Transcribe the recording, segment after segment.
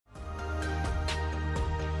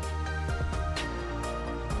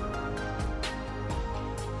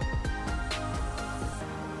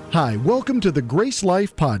Hi, welcome to the Grace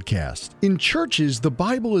Life Podcast. In churches, the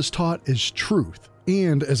Bible is taught as truth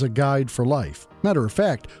and as a guide for life. Matter of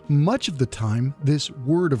fact, much of the time, this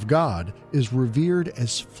Word of God is revered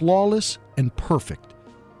as flawless and perfect.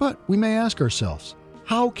 But we may ask ourselves,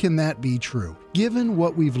 how can that be true, given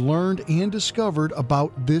what we've learned and discovered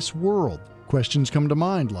about this world? Questions come to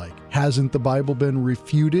mind like, hasn't the Bible been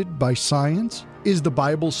refuted by science? Is the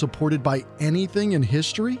Bible supported by anything in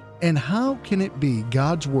history? And how can it be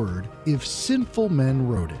God's Word if sinful men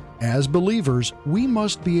wrote it? As believers, we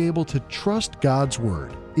must be able to trust God's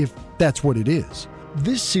Word, if that's what it is.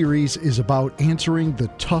 This series is about answering the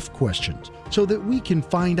tough questions so that we can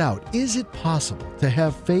find out, is it possible to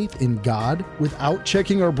have faith in God without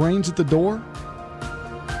checking our brains at the door?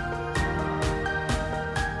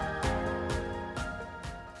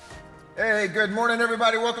 Hey, good morning,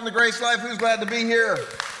 everybody. Welcome to Grace Life. Who's glad to be here?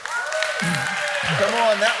 Come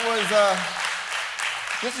on,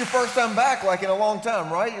 this is your first time back, like in a long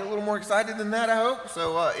time, right? You're a little more excited than that, I hope.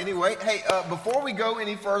 So anyway, hey, before we go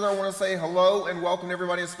any further, I want to say hello and welcome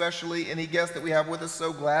everybody, especially any guests that we have with us.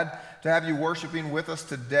 So glad to have you worshiping with us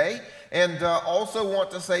today. And also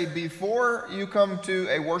want to say, before you come to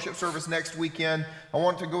a worship service next weekend, I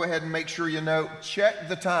want to go ahead and make sure you know, check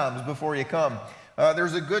the times before you come.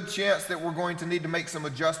 There's a good chance that we're going to need to make some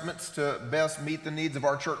adjustments to best meet the needs of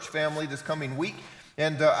our church family this coming week.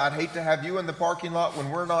 And I'd hate to have you in the parking lot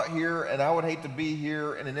when we're not here, and I would hate to be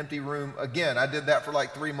here in an empty room again. I did that for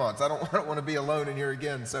like 3 months. I don't want to be alone in here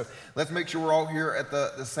again. So let's make sure we're all here at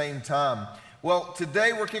the same time. Well,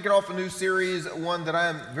 today we're kicking off a new series, one that I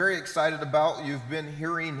am very excited about. You've been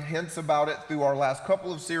hearing hints about it through our last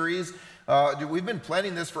couple of series. We've been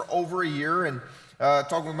planning this for over a year, and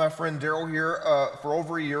talking with my friend Darell here for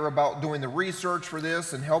over a year about doing the research for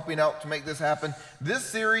this and helping out to make this happen. This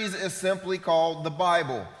series is simply called The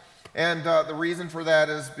Bible. And the reason for that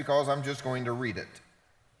is because I'm just going to read it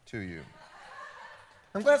to you.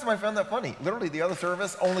 I'm glad somebody found that funny. Literally, the other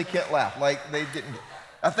service, only Kent laughed. Like, they didn't.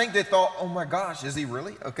 I think they thought, oh my gosh, is he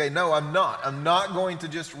really? Okay, no, I'm not. I'm not going to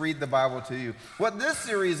just read the Bible to you. What this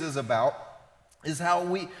series is about is how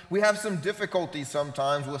we have some difficulties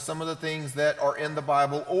sometimes with some of the things that are in the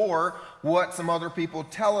Bible, or what some other people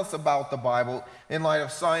tell us about the Bible in light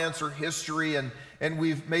of science or history, and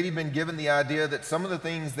we've maybe been given the idea that some of the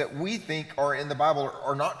things that we think are in the Bible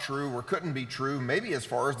are not true or couldn't be true, maybe as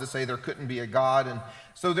far as to say there couldn't be a God. And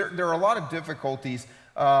so there are a lot of difficulties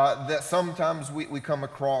that sometimes we come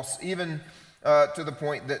across, even to the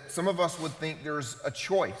point that some of us would think there's a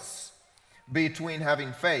choice between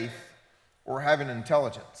having faith or having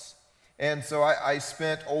intelligence. And so I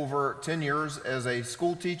spent over 10 years as a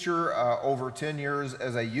school teacher, over 10 years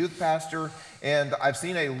as a youth pastor, and I've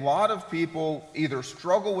seen a lot of people either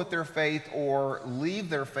struggle with their faith or leave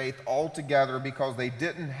their faith altogether because they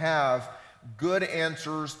didn't have good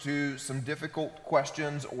answers to some difficult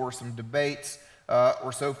questions or some debates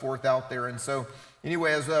or so forth out there. And so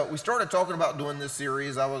anyway, as we started talking about doing this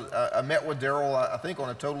series, I met with Darell, I think on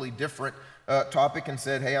a totally different topic, and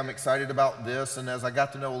said, hey, I'm excited about this. And as I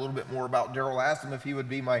got to know a little bit more about Darell, I asked him if he would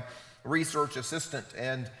be my research assistant.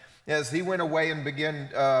 And as he went away and began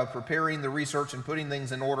preparing the research and putting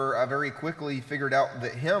things in order, I very quickly figured out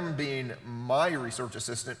that him being my research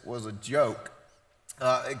assistant was a joke,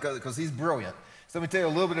 because he's brilliant. So let me tell you a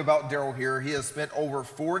little bit about Darell here. He has spent over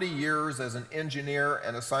 40 years as an engineer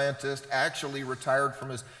and a scientist, actually retired from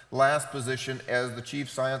his last position as the chief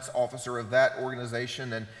science officer of that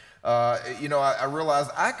organization. And I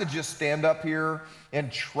realized I could just stand up here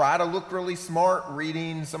and try to look really smart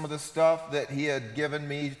reading some of the stuff that he had given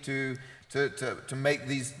me to make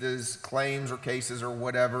these claims or cases or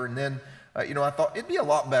whatever. And then, I thought it'd be a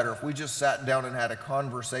lot better if we just sat down and had a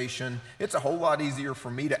conversation. It's a whole lot easier for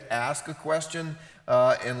me to ask a question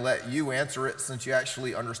and let you answer it, since you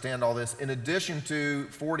actually understand all this. In addition to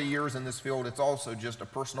 40 years in this field, it's also just a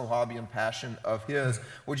personal hobby and passion of his.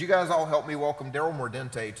 Would you guys all help me welcome Darell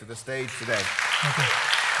Mordente to the stage today? Thank you.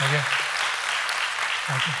 Thank you.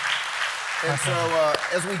 Thank you. And so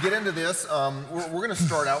as we get into this, we're going to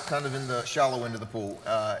start out kind of in the shallow end of the pool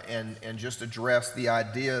and just address the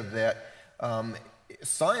idea that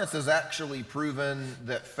science has actually proven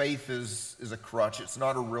that faith is a crutch. It's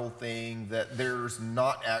not a real thing, that there's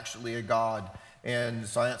not actually a God, and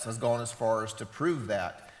science has gone as far as to prove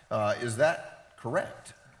that. Is that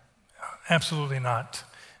correct? Absolutely not.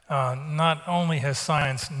 Not only has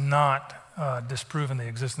science not disproven the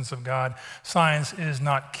existence of God, science is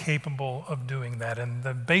not capable of doing that. And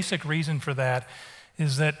the basic reason for that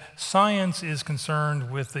is that science is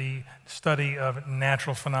concerned with the study of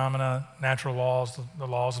natural phenomena, natural laws, the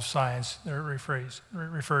laws of science they're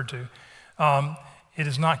referred to. it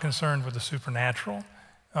is not concerned with the supernatural,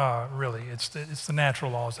 really. It's the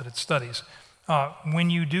natural laws that it studies. When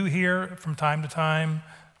you do hear from time to time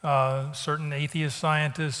certain atheist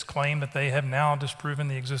scientists claim that they have now disproven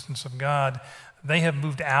the existence of God, they have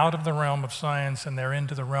moved out of the realm of science and they're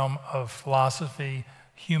into the realm of philosophy,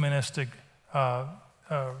 humanistic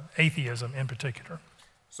atheism in particular.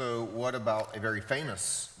 So what about a very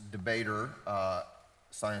famous debater,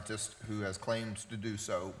 scientist who has claimed to do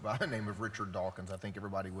so by the name of Richard Dawkins? I think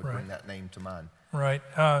everybody would bring that name to mind. Right.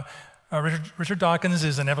 Richard Dawkins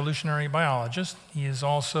is an evolutionary biologist. He is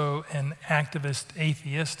also an activist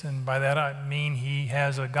atheist, and by that I mean he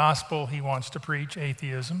has a gospel he wants to preach,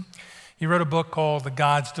 atheism. He wrote a book called The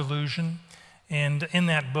God's Delusion, and in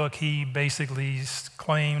that book he basically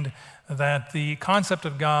claimed that the concept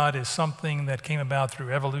of God is something that came about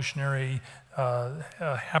through evolutionary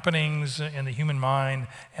happenings in the human mind,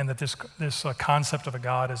 and that this concept of a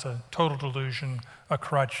God is a total delusion, a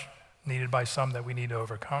crutch needed by some that we need to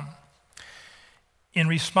overcome. In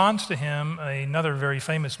response to him, another very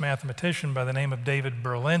famous mathematician by the name of David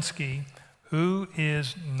Berlinski, who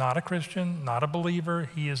is not a Christian, not a believer,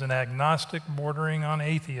 he is an agnostic bordering on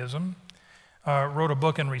atheism, wrote a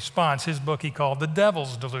book in response. His book he called The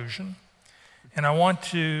Devil's Delusion. And I want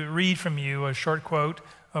to read from you a short quote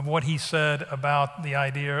of what he said about the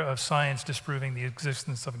idea of science disproving the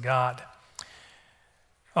existence of God.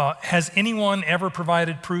 Has anyone ever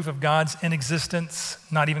provided proof of God's inexistence?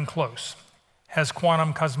 Not even close. Has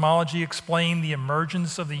quantum cosmology explained the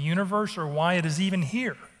emergence of the universe or why it is even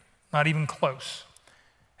here? Not even close.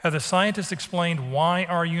 Have the scientists explained why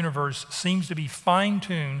our universe seems to be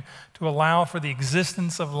fine-tuned to allow for the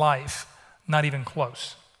existence of life? Not even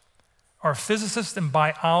close. Are physicists and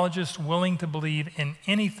biologists willing to believe in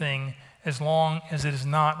anything as long as it is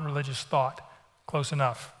not religious thought? Close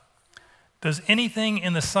enough. Does anything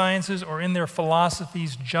in the sciences or in their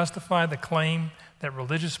philosophies justify the claim that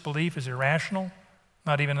religious belief is irrational?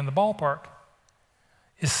 Not even in the ballpark.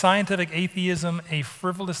 Is scientific atheism a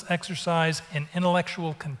frivolous exercise in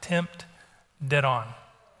intellectual contempt? Dead on.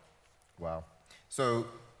 Wow. So,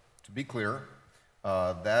 to be clear,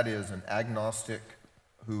 that is an agnostic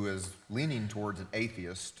who is leaning towards an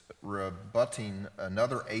atheist, rebutting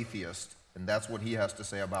another atheist, and that's what he has to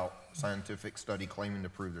say about scientific study claiming to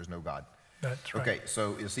prove there's no God. That's right. Okay,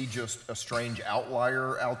 so is he just a strange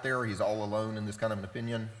outlier out there? He's all alone in this kind of an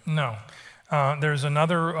opinion? No. There's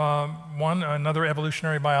another another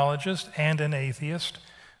evolutionary biologist and an atheist,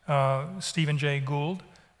 Stephen Jay Gould.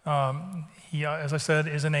 He, as I said,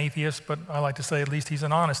 is an atheist, but I like to say at least he's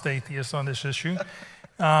an honest atheist on this issue.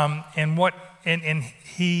 And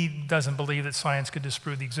he doesn't believe that science could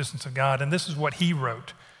disprove the existence of God. And this is what he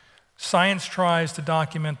wrote. Science tries to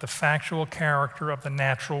document the factual character of the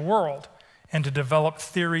natural world and to develop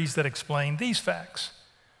theories that explain these facts.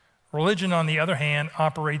 Religion, on the other hand,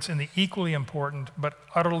 operates in the equally important but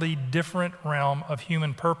utterly different realm of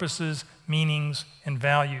human purposes, meanings, and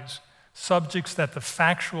values, subjects that the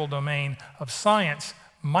factual domain of science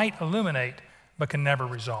might illuminate but can never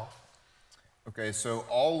resolve. Okay, so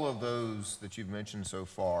all of those that you've mentioned so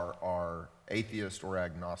far are atheist or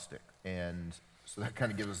agnostic, and so that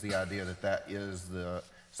kind of gives us the idea that that is the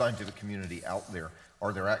scientific community out there.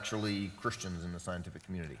 Are there actually Christians in the scientific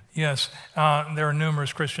community? Yes, there are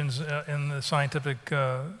numerous Christians in the scientific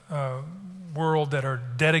world that are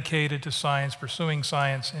dedicated to science, pursuing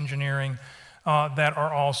science, engineering, that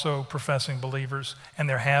are also professing believers, and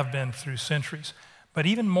there have been through centuries. But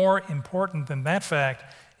even more important than that fact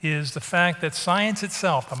is the fact that science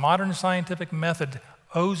itself, the modern scientific method,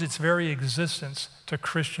 owes its very existence to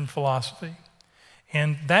Christian philosophy.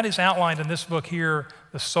 And that is outlined in this book here,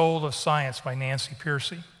 The Soul of Science by Nancy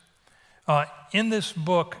Pearcey. In this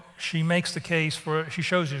book, she makes the case she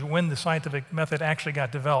shows you when the scientific method actually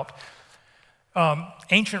got developed.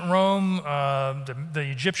 Ancient Rome, the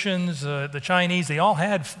Egyptians, the Chinese, they all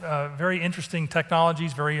had very interesting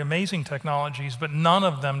technologies, very amazing technologies, but none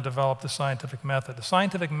of them developed the scientific method. The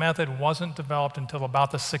scientific method wasn't developed until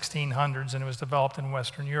about the 1600s, and it was developed in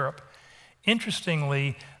Western Europe.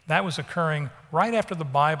 Interestingly, that was occurring right after the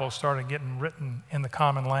Bible started getting written in the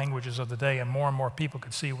common languages of the day, and more people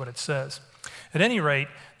could see what it says. At any rate,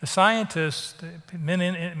 the scientists, men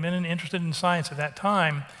interested in science at that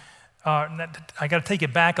time, I got to take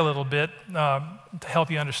it back a little bit to help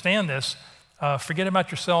you understand this. Forget about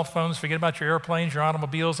your cell phones, forget about your airplanes, your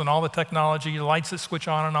automobiles, and all the technology, your lights that switch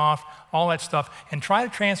on and off, all that stuff, and try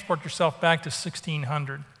to transport yourself back to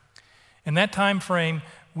 1600. In that time frame,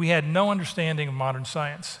 we had no understanding of modern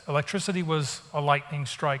science. Electricity was a lightning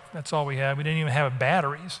strike. That's all we had. We didn't even have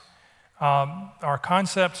batteries. Our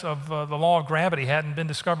concepts of the law of gravity hadn't been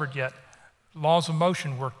discovered yet. laws of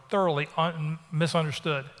motion were thoroughly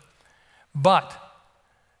misunderstood. But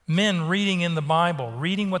men reading in the Bible,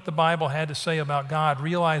 reading what the Bible had to say about God,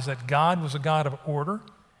 realized that God was a God of order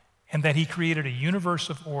and that he created a universe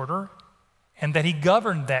of order and that he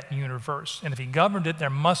governed that universe. And if he governed it, there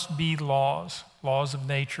must be laws of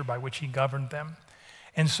nature by which he governed them.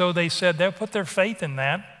 And so they said they'll put their faith in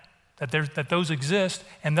that those exist,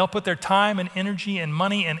 and they'll put their time and energy and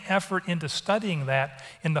money and effort into studying that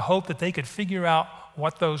in the hope that they could figure out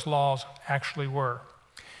what those laws actually were.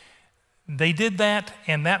 They did that,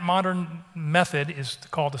 and that modern method is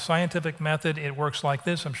called the scientific method. It works like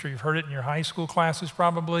this. I'm sure you've heard it in your high school classes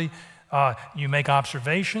probably. You make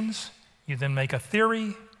observations, you then make a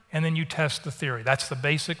theory, and then you test the theory. That's the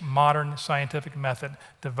basic modern scientific method.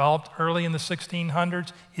 Developed early in the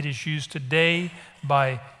 1600s. It is used today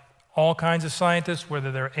by all kinds of scientists,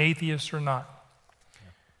 whether they're atheists or not.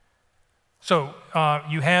 So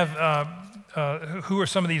you have, who are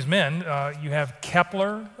some of these men? You have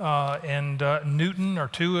Kepler and Newton are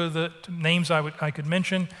two of the names I could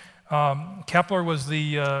mention. Kepler was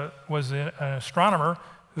an astronomer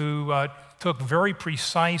who took very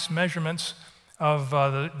precise measurements of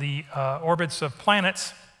the orbits of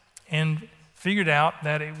planets and figured out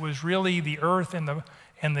that it was really the Earth and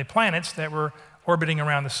the planets that were orbiting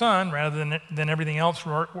around the sun rather than everything else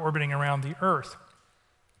orbiting around the Earth.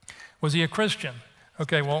 Was he a Christian?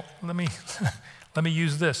 Okay, well, let me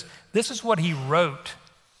use this. This is what he wrote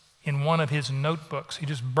in one of his notebooks. He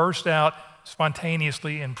just burst out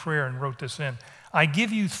spontaneously in prayer and wrote this in. I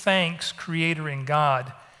give you thanks, Creator and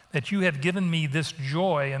God, that you have given me this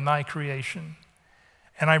joy in thy creation.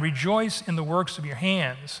 And I rejoice in the works of your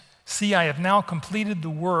hands. See, I have now completed the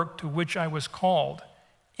work to which I was called.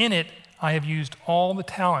 In it, I have used all the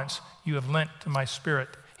talents you have lent to my spirit.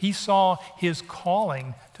 He saw his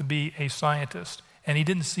calling to be a scientist, and he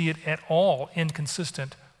didn't see it at all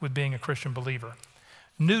inconsistent with being a Christian believer.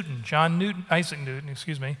 Isaac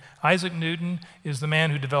Newton is the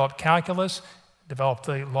man who developed calculus, developed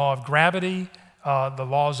the law of gravity, the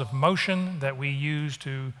laws of motion that we use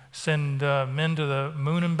to send men to the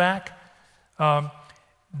moon and back.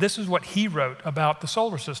 This is what he wrote about the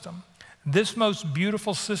solar system. This most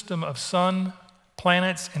beautiful system of sun,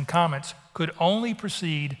 planets, and comets could only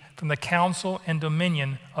proceed from the counsel and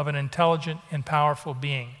dominion of an intelligent and powerful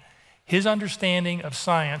being. His understanding of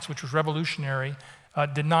science, which was revolutionary,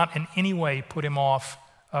 did not in any way put him off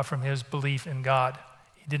from his belief in God.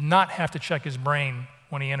 He did not have to check his brain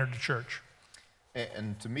when he entered the church.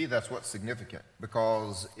 And to me, that's what's significant,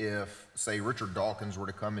 because if, say, Richard Dawkins were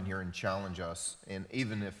to come in here and challenge us, and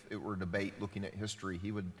even if it were a debate looking at history,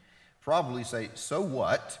 he would probably say, so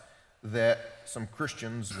what that some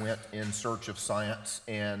Christians went in search of science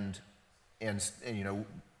and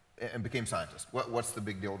became scientists? What's the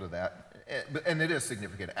big deal to that? And it is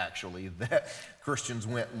significant, actually, that Christians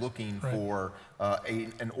went looking for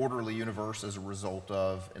an orderly universe as a result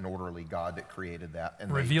of an orderly God that created that.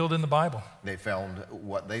 And revealed in the Bible. They found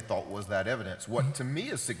what they thought was that evidence. What to me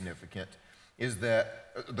is significant is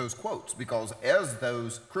that those quotes, because as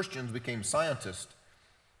those Christians became scientists,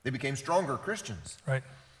 they became stronger Christians. Right.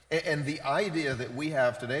 And the idea that we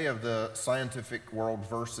have today of the scientific world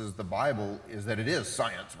versus the Bible is that it is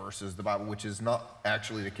science versus the Bible, which is not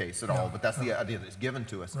actually the case at all, but that's the idea that's given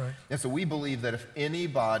to us. Right. And so we believe that if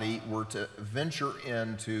anybody were to venture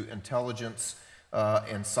into intelligence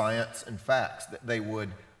and science and facts, that they would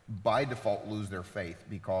by default lose their faith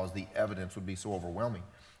because the evidence would be so overwhelming.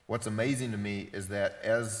 What's amazing to me is that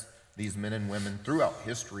as these men and women throughout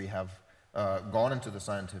history have gone into the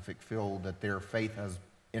scientific field, that their faith has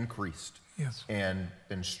increased and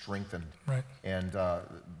been strengthened. Right. And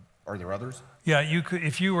are there others? Yeah, you could,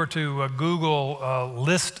 if you were to Google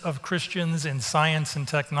list of Christians in science and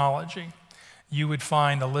technology, you would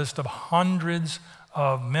find a list of hundreds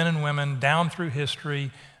of men and women down through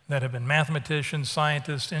history that have been mathematicians,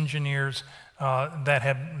 scientists, engineers, that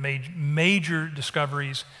have made major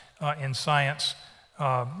discoveries in science.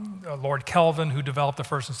 Lord Kelvin, who developed the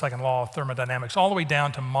first and second law of thermodynamics, all the way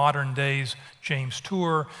down to modern days James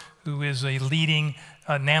Tour, who is a leading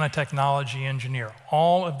nanotechnology engineer.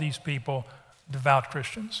 All of these people, devout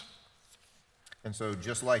Christians. And so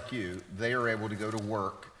just like you, they are able to go to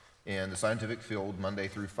work in the scientific field Monday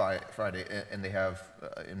through Friday, and they have,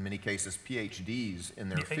 in many cases, PhDs in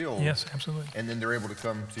their field. Yes, absolutely. And then they're able to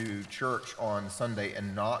come to church on Sunday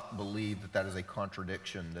and not believe that that is a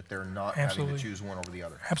contradiction, that they're not having to choose one over the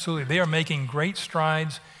other. Absolutely. They are making great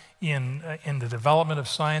strides in the development of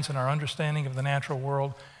science and our understanding of the natural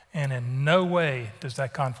world, and in no way does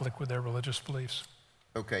that conflict with their religious beliefs.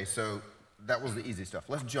 Okay, so that was the easy stuff.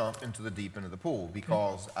 Let's jump into the deep end of the pool,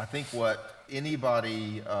 because I think what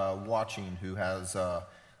anybody watching who has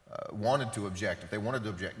wanted to object, if they wanted to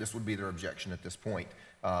object, this would be their objection at this point.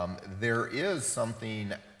 There is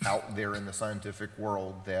something out there in the scientific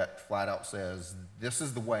world that flat out says this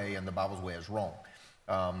is the way and the Bible's way is wrong.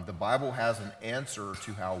 The Bible has an answer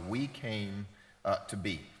to how we came to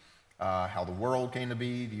be, how the world came to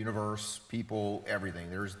be, the universe, people, everything.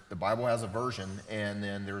 The Bible has a version, and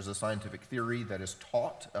then there's a scientific theory that is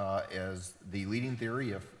taught as the leading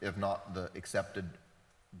theory, if not the accepted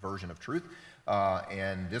version of truth.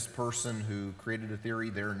 And this person who created a theory,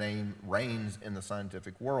 their name reigns in the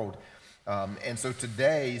scientific world. And so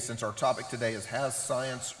today, since our topic today is, has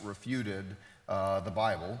science refuted the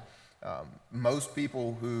Bible? Most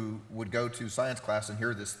people who would go to science class and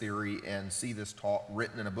hear this theory and see this taught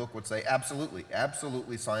written in a book would say, absolutely,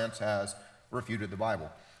 absolutely, science has refuted the Bible.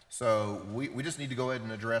 So we just need to go ahead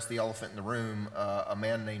and address the elephant in the room, a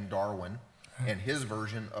man named Darwin, and his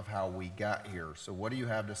version of how we got here. So what do you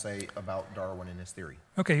have to say about Darwin and his theory?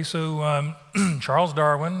 Okay, so Charles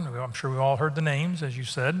Darwin, I'm sure we all heard the names, as you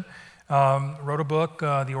said, wrote a book,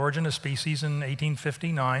 The Origin of Species, in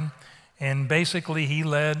 1859, and basically he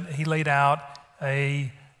laid out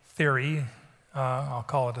a theory, I'll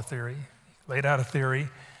call it a theory, laid out a theory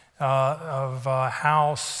of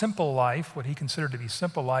how simple life, what he considered to be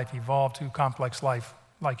simple life, evolved to complex life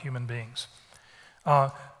like human beings.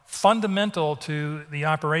 Fundamental to the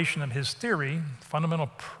operation of his theory,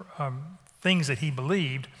 fundamental things that he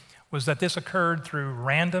believed, was that this occurred through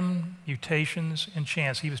random mutations and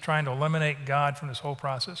chance. He was trying to eliminate God from this whole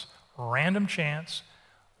process. Random chance,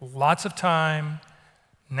 lots of time,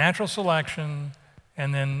 natural selection,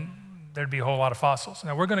 and then there'd be a whole lot of fossils.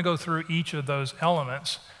 Now we're going to go through each of those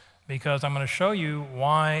elements because I'm going to show you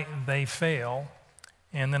why they fail,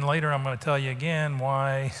 and then later I'm going to tell you again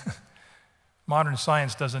why modern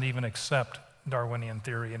science doesn't even accept Darwinian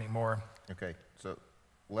theory anymore. Okay, so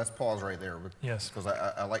let's pause right there. Yes. Because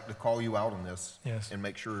I like to call you out on this. Yes. And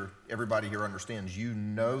make sure everybody here understands you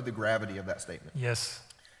know the gravity of that statement. Yes.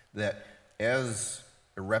 That as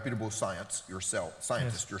a reputable scientist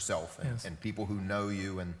yourself, Yes. and people who know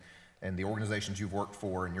you and the organizations you've worked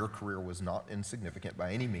for, and your career was not insignificant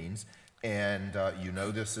by any means. And you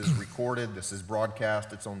know this is recorded, this is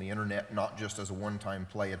broadcast, it's on the internet, not just as a one-time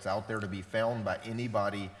play. It's out there to be found by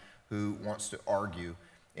anybody who wants to argue.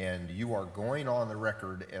 And you are going on the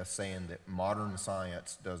record as saying that modern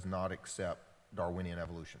science does not accept Darwinian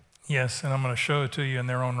evolution. Yes, and I'm going to show it to you in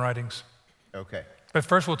their own writings. Okay. But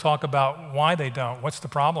first we'll talk about why they don't, what's the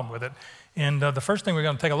problem with it. And the first thing we're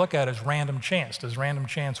going to take a look at is random chance. Does random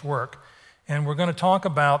chance work? And we're going to talk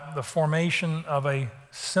about the formation of a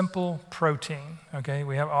simple protein, okay?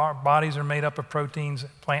 Our bodies are made up of proteins,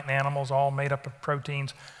 plant and animals all made up of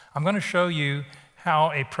proteins. I'm going to show you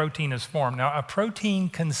how a protein is formed. Now, a protein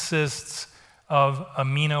consists of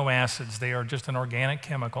amino acids. They are just an organic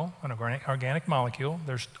chemical, an organic molecule.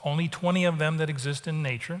 There's only 20 of them that exist in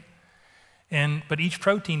nature. But each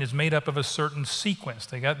protein is made up of a certain sequence.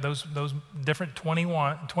 They got those different 20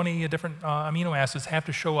 different amino acids have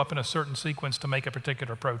to show up in a certain sequence to make a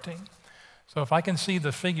particular protein. So if I can see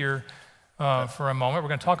the figure for a moment, we're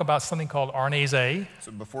going to talk about something called RNase A.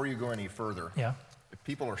 So before you go any further, yeah, if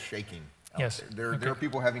people are shaking out yes. there are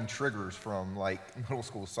people having triggers from like middle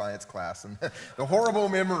school science class and the horrible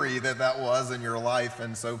memory that was in your life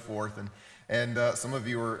and so forth. And some of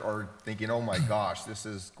you are thinking, oh my gosh, this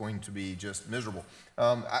is going to be just miserable.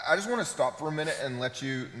 I just want to stop for a minute and let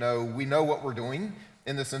you know we know what we're doing,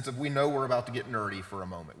 in the sense of we know we're about to get nerdy for a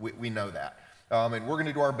moment. We know that. And we're going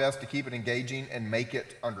to do our best to keep it engaging and make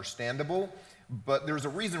it understandable. But there's a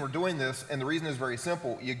reason we're doing this, and the reason is very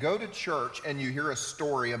simple. You go to church and you hear a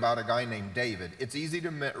story about a guy named David. It's easy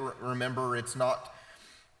to remember. It's not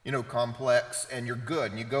complex, and you're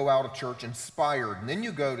good, and you go out of church inspired, and then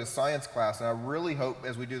you go to science class, and I really hope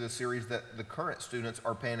as we do this series that the current students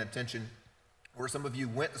are paying attention, or some of you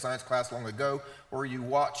went to science class long ago, or you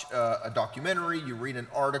watch a documentary, you read an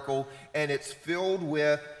article, and it's filled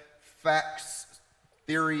with facts,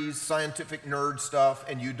 theories, scientific nerd stuff,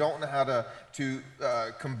 and you don't know how to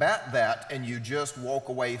combat that, and you just walk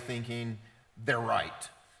away thinking they're right.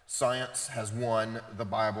 Science has won, the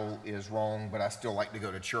Bible is wrong, but I still like to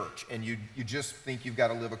go to church. And you just think you've got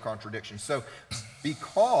to live a contradiction. So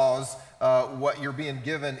because what you're being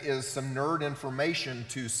given is some nerd information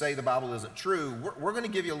to say the Bible isn't true, we're going to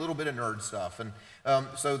give you a little bit of nerd stuff. And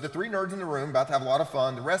so the three nerds in the room, about to have a lot of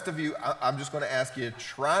fun. The rest of you, I'm just going to ask you,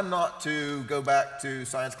 try not to go back to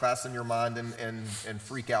science class in your mind and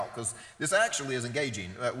freak out, because this actually is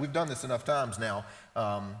engaging. We've done this enough times now.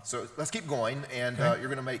 So let's keep going, and you're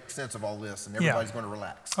going to make sense of all this, and everybody's going to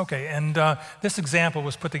relax. Okay, and this example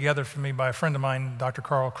was put together for me by a friend of mine, Dr.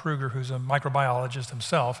 Carl Kruger, who's a microbiologist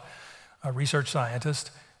himself, a research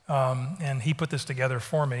scientist, and he put this together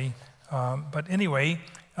for me. But anyway,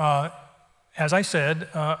 as I said,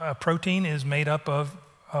 a protein is made up of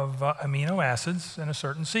amino acids in a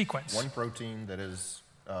certain sequence. One protein that is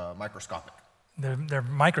microscopic. They're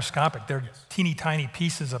microscopic. They're teeny tiny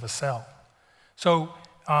pieces of a cell. So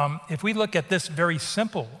if we look at this very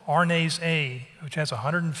simple RNase A, which has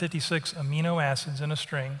 156 amino acids in a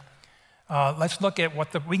string, let's look at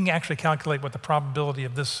we can actually calculate what the probability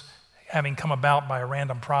of this having come about by a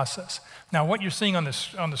random process. Now, what you're seeing on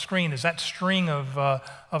the screen is that string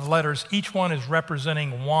of letters. Each one is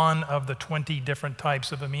representing one of the 20 different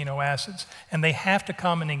types of amino acids, and they have to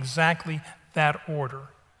come in exactly that order,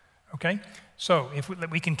 okay? So if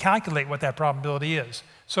we can calculate what that probability is.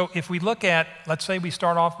 So if we look at, let's say we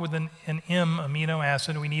start off with an M amino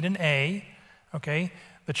acid, we need an A, okay?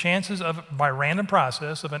 The chances of, by random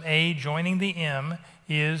process, of an A joining the M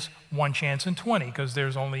is 1 chance in 20, because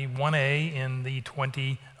there's only one A in the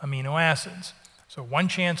 20 amino acids. So 1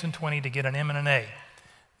 chance in 20 to get an M and an A.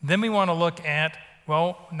 Then we want to look at,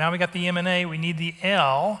 well, now we got the M and A, we need the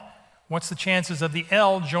L. What's the chances of the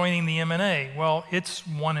L joining the M and A? Well, it's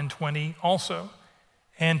 1 in 20 also.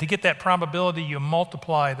 And to get that probability, you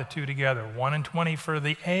multiply the two together. 1 in 20 for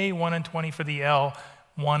the A, 1 in 20 for the L,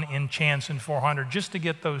 1 in chance in 400, just to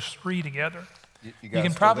get those three together. You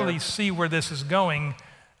can probably see where this is going.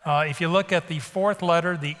 If you look at the fourth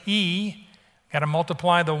letter, the E, got to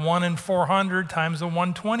multiply the 1 in 400 times the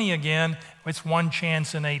 120 again. It's 1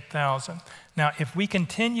 chance in 8,000. Now, if we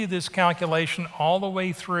continue this calculation all the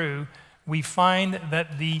way through, we find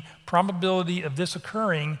that the probability of this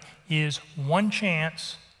occurring is 1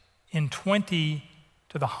 chance in 20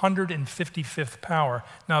 to the 155th power.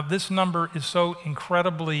 Now, this number is so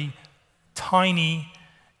incredibly tiny,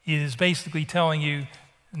 it is basically telling you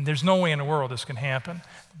there's no way in the world this can happen.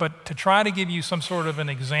 But to try to give you some sort of an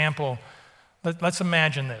example, let's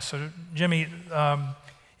imagine this. So, Jimmy,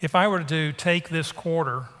 if I were to take this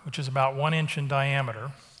quarter, which is about 1 inch in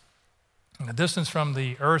diameter, and the distance from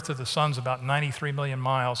the Earth to the sun is about 93 million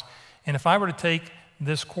miles, and if I were to take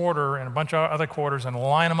this quarter and a bunch of other quarters and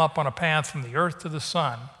line them up on a path from the Earth to the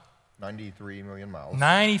sun, 93 million miles.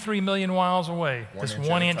 93 million miles away. Just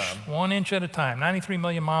 1 inch at a time. 93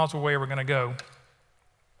 million miles away we're going to go.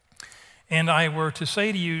 And I were to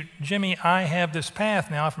say to you, Jimmy, I have this path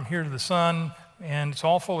now from here to the sun, and it's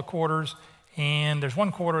all full of quarters, and there's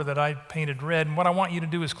one quarter that I painted red, and what I want you to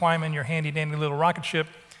do is climb in your handy-dandy little rocket ship,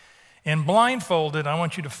 and blindfolded, I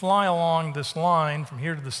want you to fly along this line from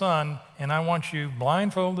here to the sun, and I want you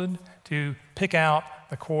blindfolded to pick out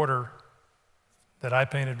the quarter that I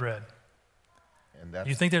painted red. And do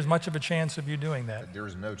you think there's much of a chance of you doing that? There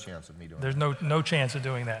is no chance of me doing that. There's no chance of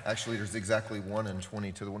doing that. Actually, there's exactly 1 in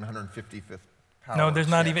 20 to the 155th power. No, there's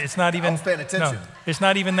not even, it's not even. I was paying attention. No, it's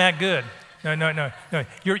not even that good. No.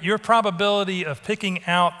 Your probability of picking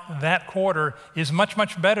out that quarter is much,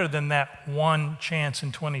 much better than that 1 chance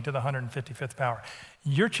in 20 to the 155th power.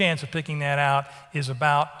 Your chance of picking that out is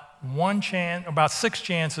about 6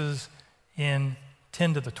 chances in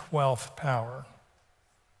 10 to the 12th power.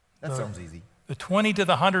 That sounds easy. The 20 to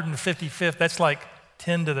the 155th, that's like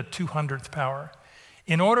 10 to the 200th power.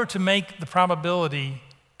 In order to make the probability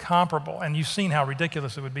comparable, and you've seen how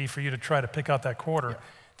ridiculous it would be for you to try to pick out that quarter, yeah.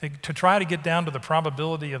 To try to get down to the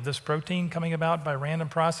probability of this protein coming about by random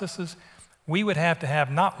processes, we would have to have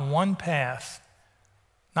not one path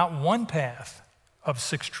of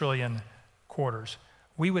 6 trillion quarters.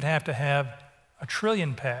 We would have to have 1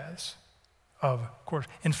 trillion paths of quarters.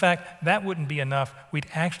 In fact, that wouldn't be enough. We'd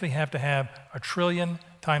actually have to have 1 trillion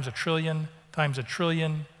times 1 trillion times 1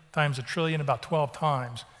 trillion times 1 trillion about 12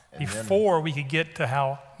 times before we could get to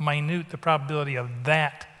how minute the probability of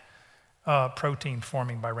that protein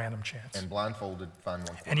forming by random chance. And blindfolded, find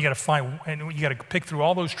one. And you got to pick through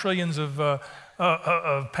all those trillions of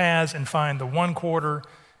paths and find the 1 quarter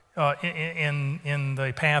in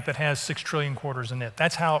the path that has 6 trillion quarters in it.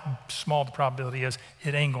 That's how small the probability is.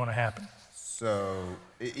 It ain't going to happen. So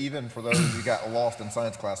even for those who got lost in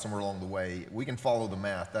science class somewhere along the way, we can follow the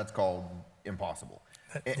math. That's called impossible.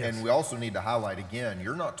 Yes. And we also need to highlight again,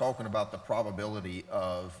 you're not talking about the probability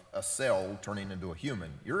of a cell turning into a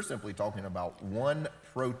human. You're simply talking about one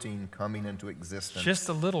protein coming into existence. Just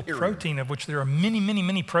a little protein, of which there are many, many,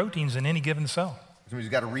 many proteins in any given cell. So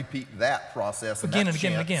you've got to repeat that process again and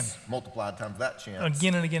again and again. Multiplied times that chance.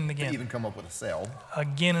 Again and again and again. To even come up with a cell.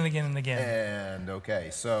 Again and again and again. And okay,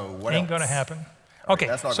 so what Ain't else? going to happen.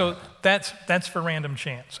 Okay, so that's for random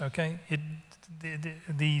chance, okay?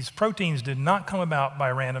 these proteins did not come about by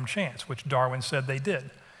random chance, which Darwin said they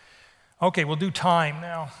did. Okay, we'll do time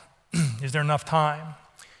now. Is there enough time?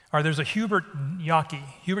 All right, there's a Hubert Yockey.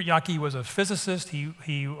 Hubert Yockey was a physicist.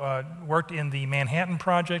 He worked in the Manhattan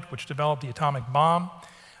Project, which developed the atomic bomb.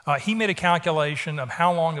 He made a calculation of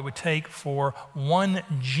how long it would take for one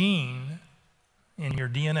gene in your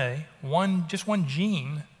DNA, just one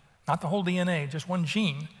gene, not the whole DNA, just one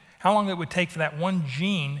gene, how long it would take for that one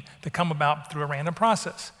gene to come about through a random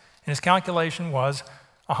process. And his calculation was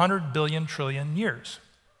 100 billion trillion years.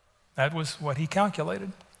 That was what he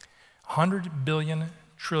calculated, 100 billion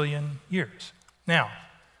trillion years. Now,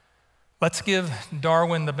 let's give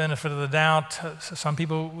Darwin the benefit of the doubt. Some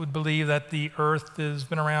people would believe that the Earth has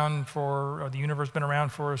been around or the universe has been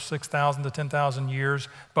around for 6,000 to 10,000 years,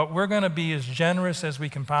 but we're going to be as generous as we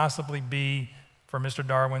can possibly be for Mr.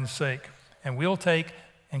 Darwin's sake. And we'll take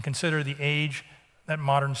and consider the age that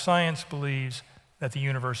modern science believes that the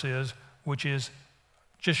universe is, which is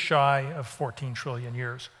just shy of 14 trillion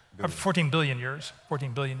years, 14 billion years,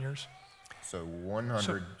 14 billion years. So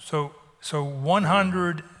 100. So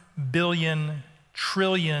 100 billion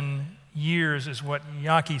trillion years is what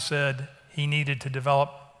Yockey said he needed to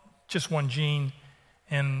develop just one gene,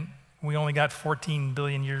 and we only got 14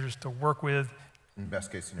 billion years to work with. In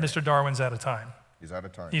best case scenario. Mr. Darwin's out of time. He's out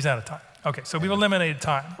of time. He's out of time. Okay, so we've eliminated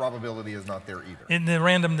time. Probability is not there either. And the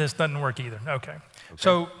randomness doesn't work either. Okay.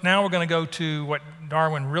 So now we're going to go to what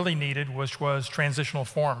Darwin really needed, which was transitional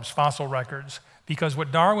forms, fossil records. Because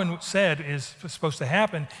what Darwin said is supposed to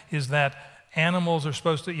happen is that animals are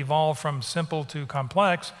supposed to evolve from simple to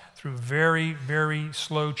complex through very, very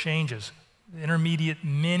slow changes.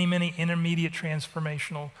 Many intermediate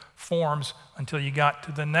transformational forms until you got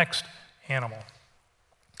to the next animal.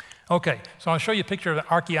 Okay, so I'll show you a picture of the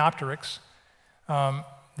Archaeopteryx.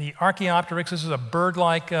 The Archaeopteryx, this is a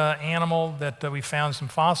bird-like animal that we found some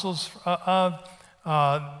fossils of.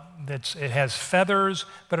 It has feathers,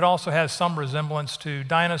 but it also has some resemblance to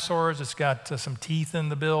dinosaurs. It's got some teeth in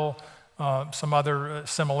the bill, some other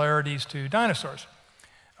similarities to dinosaurs.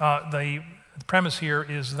 The premise here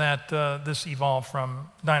is that this evolved from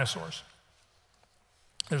dinosaurs.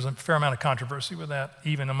 There's a fair amount of controversy with that,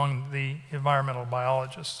 even among the environmental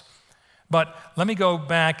biologists. But let me go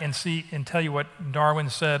back and tell you what Darwin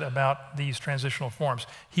said about these transitional forms.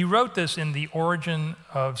 He wrote this in The Origin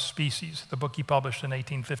of Species, the book he published in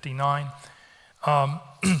 1859.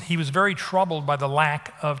 He was very troubled by the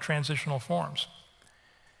lack of transitional forms.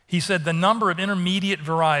 He said the number of intermediate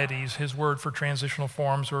varieties, his word for transitional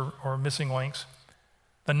forms or missing links,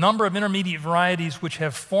 the number of intermediate varieties which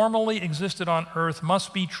have formerly existed on Earth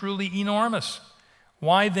must be truly enormous.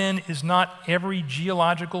 Why then is not every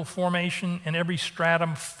geological formation and every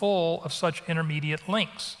stratum full of such intermediate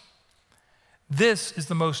links? This is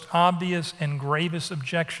the most obvious and gravest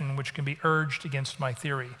objection which can be urged against my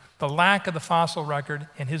theory. The lack of the fossil record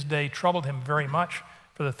in his day troubled him very much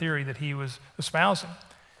for the theory that he was espousing.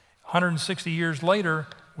 160 years later,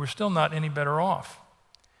 we're still not any better off.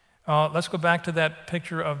 Let's go back to that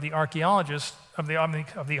picture of the archaeologist, of the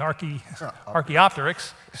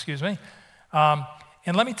Archaeopteryx, excuse me.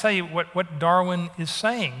 And let me tell you what Darwin is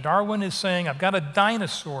saying. Darwin is saying, I've got a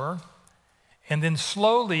dinosaur, and then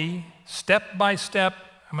slowly, step by step,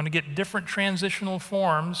 I'm going to get different transitional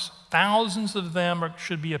forms. Thousands of them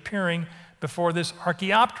should be appearing before this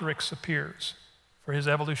Archaeopteryx appears for his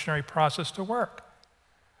evolutionary process to work.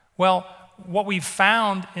 Well, what we've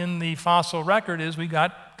found in the fossil record is we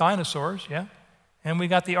got dinosaurs, yeah, and we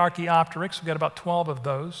got the Archaeopteryx. We got about 12 of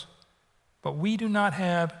those. But we do not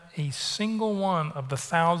have a single one of the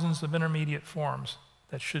thousands of intermediate forms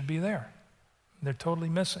that should be there. They're totally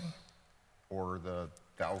missing. Or the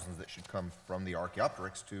thousands that should come from the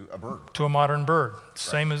Archaeopteryx to a bird. To a modern bird.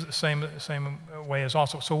 Right. Same way as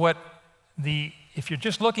also. So if you're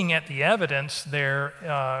just looking at the evidence there,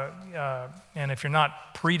 and if you're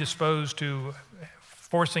not predisposed to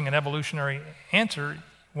forcing an evolutionary answer,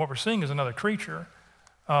 what we're seeing is another creature.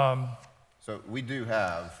 So we do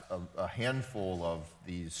have a handful of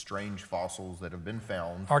these strange fossils that have been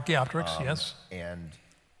found. Archaeopteryx, yes.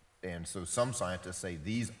 And so some scientists say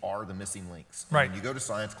these are the missing links. Right. And you go to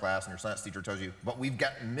science class and your science teacher tells you, but we've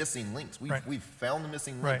got missing links. We've found the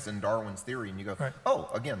missing links in Darwin's theory. And you go, oh,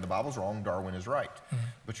 again, the Bible's wrong, Darwin is right. Mm-hmm.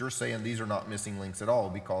 But you're saying these are not missing links at all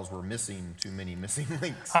because we're missing too many missing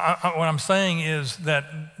links. What I'm saying is that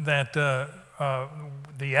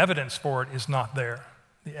the evidence for it is not there.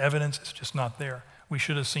 The evidence is just not there. We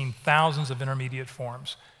should have seen thousands of intermediate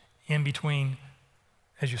forms in between,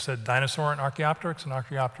 as you said, dinosaur and Archaeopteryx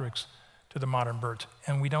to the modern birds.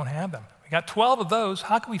 And we don't have them. We got 12 of those.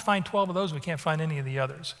 How can we find 12 of those? We can't find any of the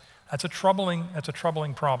others. That's a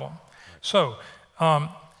troubling problem. So,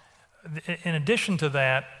 in addition to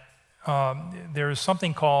that, there is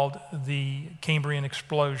something called the Cambrian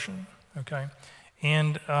explosion, okay?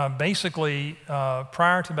 And basically,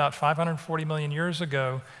 prior to about 540 million years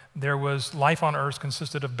ago, there was life on Earth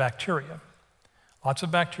consisted of bacteria. Lots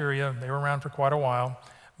of bacteria, they were around for quite a while.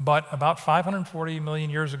 But about 540 million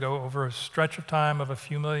years ago, over a stretch of time of a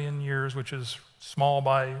few million years, which is small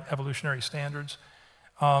by evolutionary standards,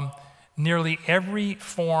 nearly every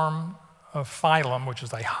form of phylum, which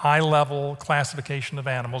is a high-level classification of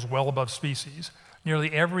animals, well above species,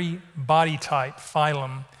 nearly every body type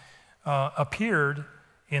phylum appeared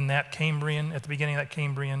in that Cambrian, at the beginning of that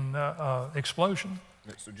Cambrian explosion.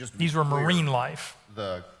 So just these were marine life.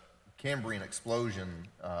 The Cambrian explosion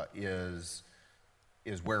is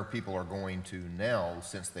where people are going to now,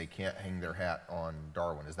 since they can't hang their hat on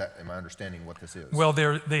Darwin. Am I understanding what this is? Well,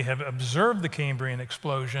 they have observed the Cambrian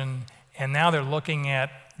explosion, and now they're looking at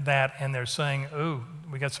that and they're saying, "Ooh,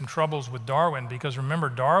 we got some troubles with Darwin," because remember,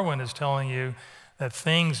 Darwin is telling you that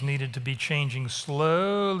things needed to be changing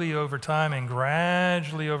slowly over time and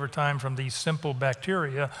gradually over time from these simple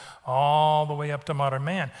bacteria all the way up to modern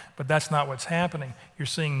man. But that's not what's happening. You're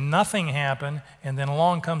seeing nothing happen, and then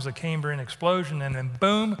along comes the Cambrian explosion, and then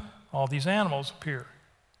boom, all these animals appear.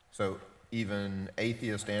 So even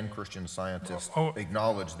atheist and Christian scientists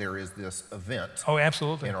acknowledge there is this event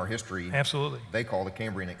absolutely. In our history Absolutely. They call the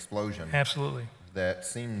Cambrian explosion. Absolutely. That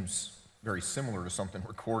seems very similar to something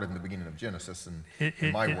recorded in the beginning of Genesis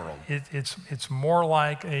in my world. It's more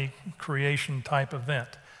like a creation type event.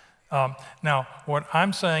 Now, what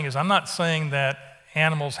I'm saying is, I'm not saying that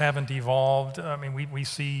animals haven't evolved. I mean, we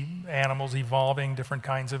see animals evolving, different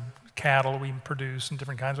kinds of cattle we produce and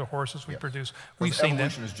different kinds of horses we produce. We've seen that.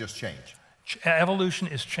 Evolution is just change. Evolution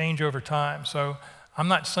is change over time. So I'm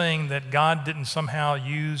not saying that God didn't somehow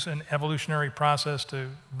use an evolutionary process to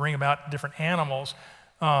bring about different animals.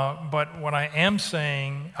 But what I am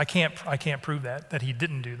saying, I can't prove that he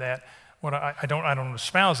didn't do that. I don't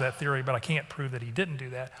espouse that theory, but I can't prove that he didn't do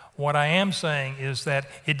that. What I am saying is that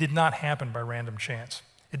it did not happen by random chance.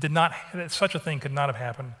 Such a thing could not have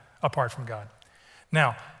happened apart from God.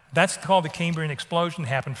 Now, that's called the Cambrian explosion. It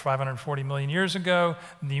happened 540 million years ago.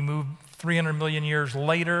 You move 300 million years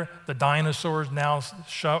later, the dinosaurs now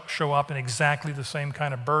show up in exactly the same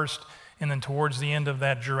kind of burst. And then towards the end of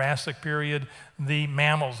that Jurassic period, the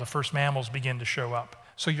first mammals begin to show up.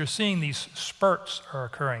 So you're seeing these spurts are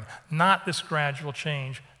occurring, not this gradual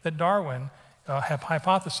change that Darwin have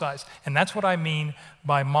hypothesized. And that's what I mean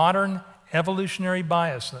by modern evolutionary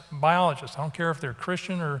biologists. I don't care if they're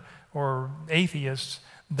Christian or atheists,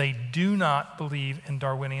 they do not believe in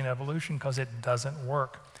Darwinian evolution because it doesn't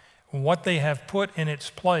work. What they have put in its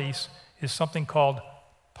place is something called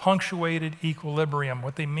punctuated equilibrium.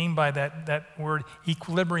 What they mean by that word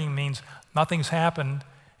equilibrium means nothing's happened,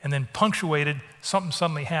 and then punctuated, something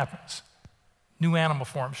suddenly happens. New animal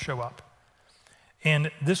forms show up. And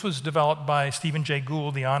this was developed by Stephen Jay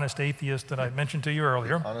Gould, the honest atheist that I mentioned to you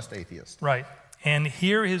earlier. Honest atheist. Right. And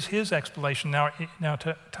here is his explanation. Now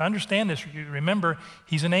to understand this, you remember,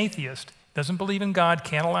 he's an atheist, doesn't believe in God,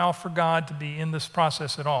 can't allow for God to be in this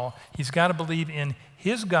process at all. He's got to believe in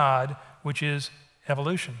his God, which is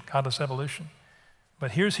evolution, godless evolution.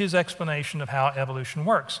 But here's his explanation of how evolution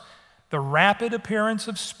works. The rapid appearance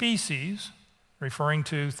of species, referring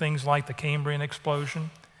to things like the Cambrian explosion,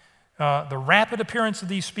 the rapid appearance of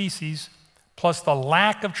these species, plus the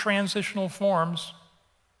lack of transitional forms,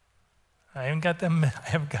 I haven't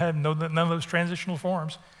got none of those transitional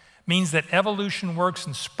forms, means that evolution works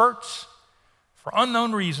in spurts for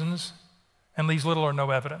unknown reasons and leaves little or no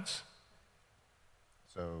evidence.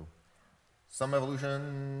 So, some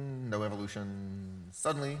evolution, no evolution,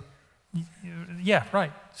 suddenly. Yeah,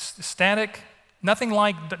 right. Static, nothing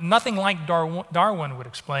like Darwin would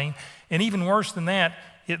explain. And even worse than that,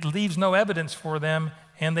 it leaves no evidence for them,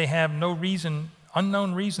 and they have no reason,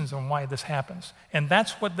 unknown reasons on why this happens. And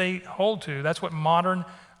that's what they hold to. That's what modern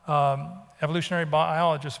evolutionary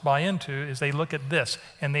biologists buy into, is they look at this.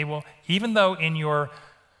 And they will, even though in your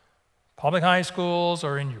public high schools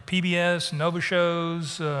or in your PBS, Nova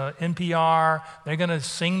shows, NPR, they're going to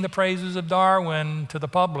sing the praises of Darwin to the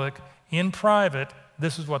public, in private,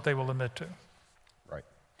 this is what they will admit to. Right.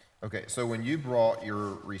 Okay, so when you brought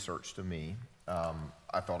your research to me,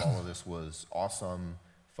 I thought all of this was awesome,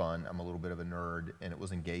 fun. I'm a little bit of a nerd, and it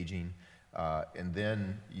was engaging. And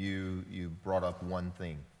then you brought up one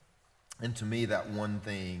thing. And to me, that one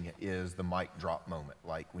thing is the mic drop moment.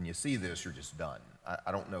 Like, when you see this, you're just done.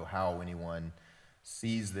 I don't know how anyone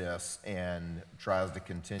sees this and tries to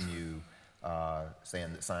continue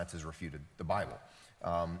saying that science has refuted the Bible.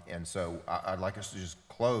 And so I'd like us to just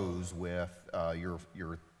close with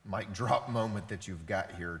your mic drop moment that you've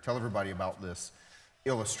got here. Tell everybody about this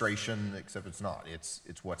illustration, except it's not. It's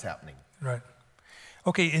what's happening. Right.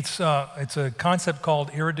 Okay, it's a concept called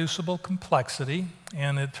irreducible complexity,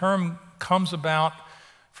 and the term comes about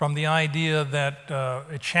from the idea that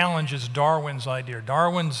it challenges Darwin's idea.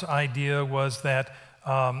 Darwin's idea was that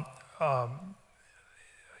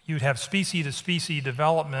you'd have species-to-species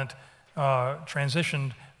development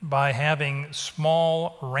transitioned by having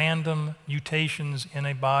small random mutations in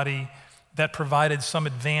a body that provided some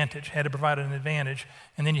advantage, had to provide an advantage,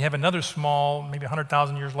 and then you have another small, maybe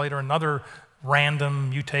 100,000 years later, another random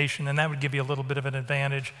mutation, and that would give you a little bit of an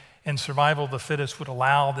advantage, and survival of the fittest would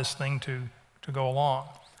allow this thing to go along.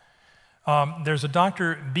 There's a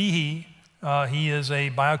Dr. Behe, he is a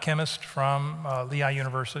biochemist from Lehigh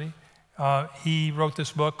University. He wrote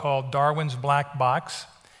this book called Darwin's Black Box.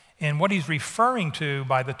 And what he's referring to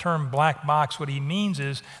by the term black box, what he means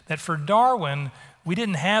is that for Darwin, we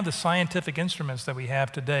didn't have the scientific instruments that we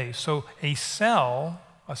have today. So a cell,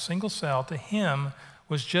 a single cell, to him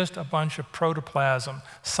was just a bunch of protoplasm,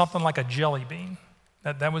 something like a jelly bean.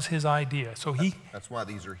 That was his idea. So that's why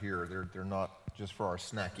these are here. They're not just for our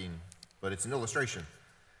snacking, but it's an illustration.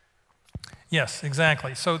 Yes,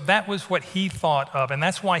 exactly. So that was what he thought of, and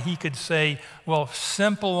that's why he could say, well,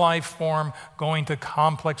 simple life form going to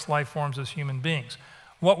complex life forms as human beings.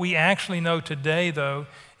 What we actually know today, though,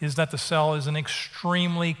 is that the cell is an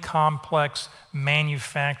extremely complex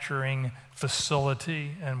manufacturing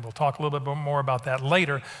facility, and we'll talk a little bit more about that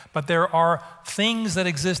later, but there are things that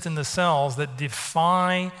exist in the cells that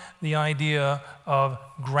defy the idea of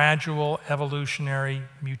gradual evolutionary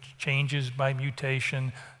changes by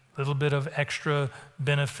mutation, little bit of extra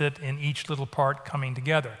benefit in each little part coming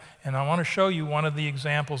together. And I want to show you one of the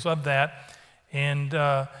examples of that. And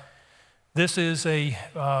this is a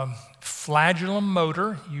flagellum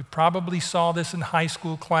motor. You probably saw this in high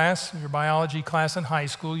school class, your biology class in high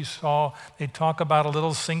school. You saw they talk about a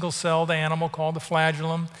little single-celled animal called the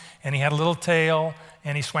flagellum, and he had a little tail,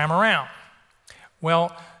 and he swam around.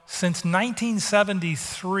 Well, since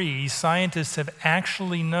 1973, scientists have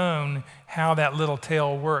actually known how that little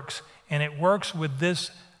tail works, and it works with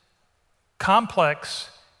this complex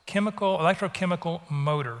electrochemical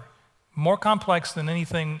motor, more complex than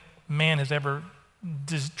anything man has ever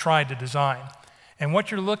tried to design. And what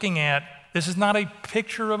you're looking at, this is not a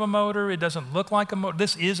picture of a motor, it doesn't look like a motor,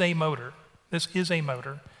 this is a motor. This is a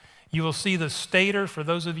motor. You will see the stator, for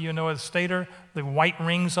those of you who know the stator, the white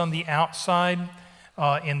rings on the outside.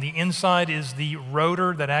 And the inside is the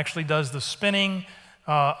rotor that actually does the spinning.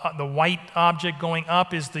 The white object going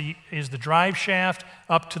up is the drive shaft,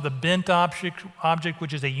 up to the bent object,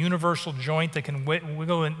 which is a universal joint that can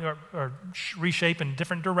wiggle or reshape in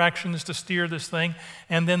different directions to steer this thing,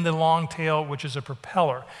 and then the long tail, which is a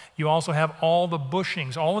propeller. You also have all the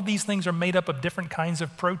bushings. All of these things are made up of different kinds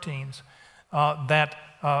of proteins, the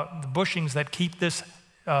bushings that keep this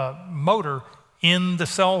motor in the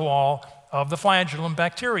cell wall of the flagellum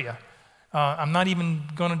bacteria. I'm not even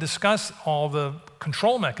going to discuss all the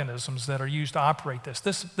control mechanisms that are used to operate this.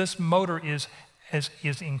 This motor is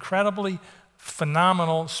incredibly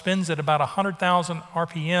phenomenal, spins at about 100,000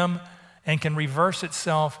 RPM, and can reverse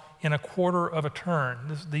itself in a quarter of a turn.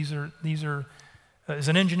 These are as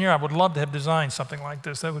an engineer, I would love to have designed something like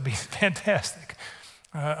this. That would be fantastic.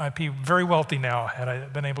 I'd be very wealthy now had I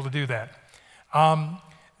been able to do that.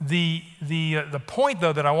 The point,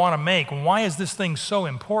 though, that I want to make, why is this thing so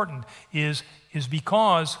important, is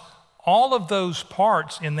because all of those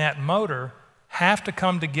parts in that motor have to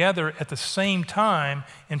come together at the same time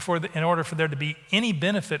in order for there to be any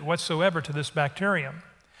benefit whatsoever to this bacterium.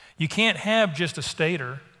 You can't have just a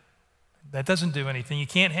stator. That doesn't do anything. You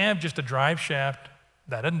can't have just a drive shaft.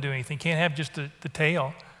 That doesn't do anything. You can't have just the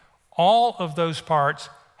tail. All of those parts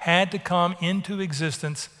had to come into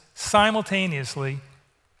existence simultaneously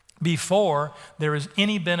before there is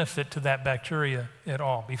any benefit to that bacteria at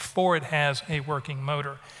all, before it has a working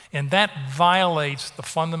motor. And that violates the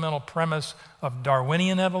fundamental premise of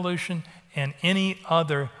Darwinian evolution and any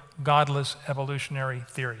other godless evolutionary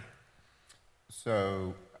theory.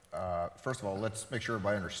 So, first of all, let's make sure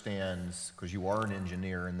everybody understands, because you are an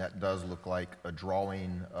engineer, and that does look like a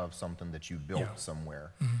drawing of something that you built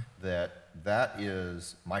somewhere, that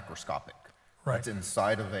is microscopic. Right. That's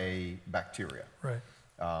inside of a bacteria. Right.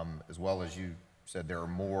 As well as you said, there are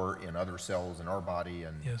more in other cells in our body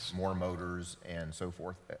and more motors and so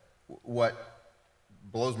forth. What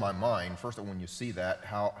blows my mind, first of all, when you see that,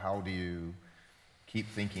 how do you keep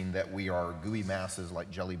thinking that we are gooey masses like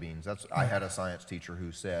jelly beans. I had a science teacher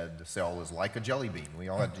who said the cell is like a jelly bean. We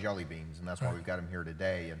all have jelly beans, and that's why we've got them here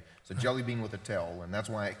today. And it's a jelly bean with a tail, and that's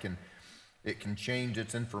why it can change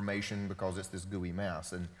its information because it's this gooey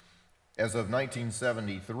mass. And as of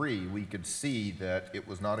 1973, we could see that it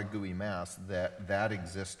was not a gooey mass, that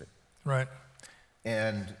existed. Right.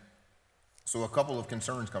 And so a couple of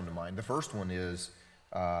concerns come to mind. The first one is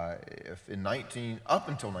up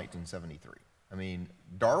until 1973, I mean,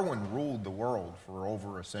 Darwin ruled the world for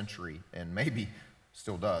over a century, and maybe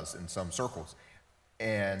still does in some circles.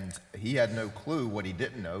 And he had no clue what he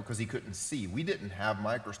didn't know because he couldn't see. We didn't have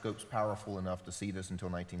microscopes powerful enough to see this until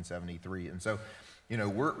 1973. And so,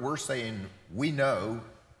 we're saying we know,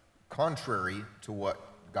 contrary to what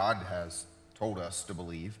God has told us to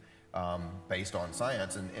believe, based on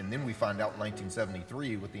science. And then we find out in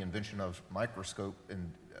 1973 with the invention of microscope and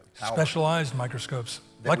power, specialized microscopes,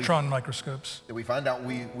 electron microscopes. That we find out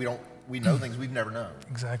we know things we've never known.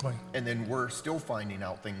 Exactly. And then we're still finding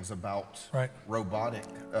out things about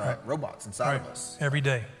robots inside of us. Every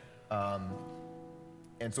day.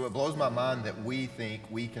 And so it blows my mind that we think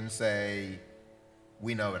we can say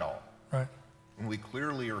we know it all. Right. And we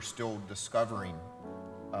clearly are still discovering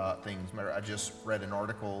things. I just read an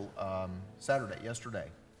article yesterday,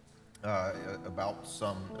 about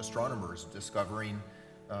some astronomers discovering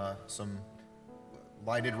some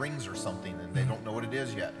lighted rings or something, and they don't know what it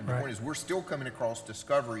is yet. And the point is, we're still coming across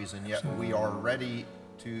discoveries, and yet we are ready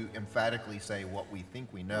to emphatically say what we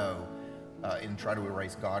think we know and try to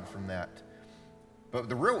erase God from that. But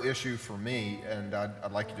the real issue for me, and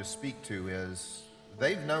I'd like you to speak to, is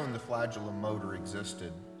they've known the flagellum motor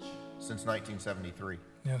existed since 1973.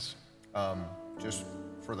 Yes. Just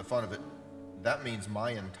for the fun of it, that means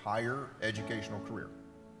my entire educational career.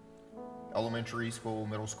 Elementary school,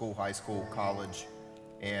 middle school, high school, college.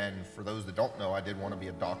 And for those that don't know, I did want to be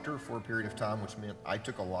a doctor for a period of time, which meant I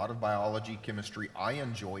took a lot of biology, chemistry. I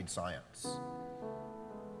enjoyed science.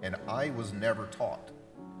 And I was never taught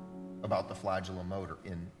about the flagellum motor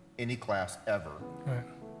in any class ever,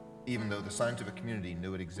 even though the scientific community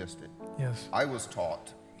knew it existed. Yes. I was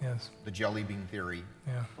taught the jelly bean theory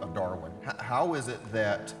of Darwin. How is it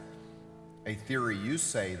that a theory you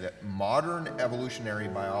say that modern evolutionary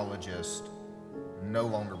biologists no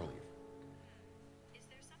longer believe? Is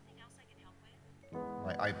there something else I can help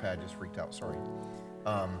with? My iPad just freaked out, sorry.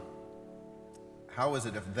 How is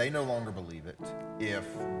it if they no longer believe it, if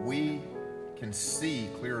we can see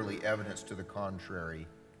clearly evidence to the contrary,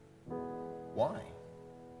 why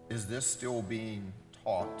is this still being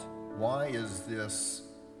taught? Why is this,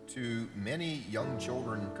 to many young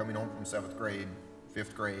children coming home from 7th grade,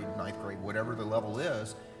 5th grade, 9th grade, whatever the level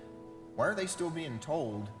is, why are they still being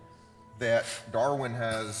told that Darwin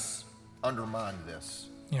has undermined this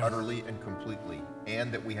utterly and completely,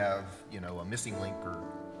 and that we have, a missing link or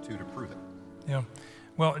two to prove it? Yeah.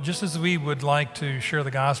 Well, just as we would like to share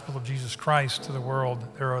the gospel of Jesus Christ to the world,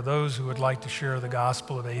 there are those who would like to share the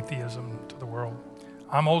gospel of atheism to the world.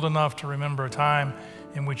 I'm old enough to remember a time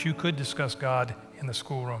in which you could discuss God in the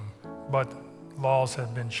schoolroom, but laws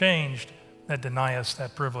have been changed that deny us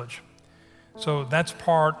that privilege. So that's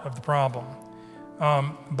part of the problem.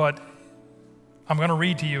 But I'm going to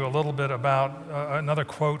read to you a little bit about another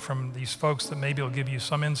quote from these folks that maybe will give you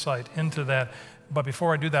some insight into that. But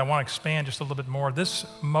before I do that, I want to expand just a little bit more. This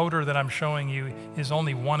motor that I'm showing you is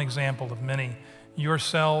only one example of many. Your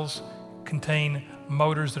cells contain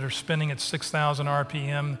motors that are spinning at 6,000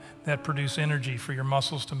 RPM that produce energy for your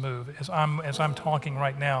muscles to move. As I'm talking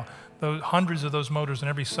right now, hundreds of those motors in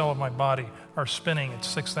every cell of my body are spinning at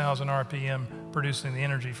 6,000 RPM, producing the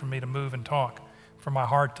energy for me to move and talk, for my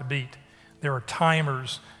heart to beat. There are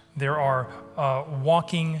timers. There are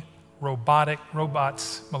walking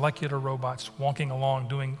robots, molecular robots, walking along,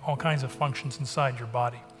 doing all kinds of functions inside your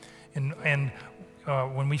body. And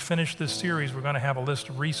when we finish this series, we're going to have a list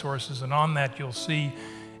of resources, and on that you'll see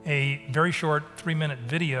a very short 3-minute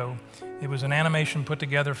video. It was an animation put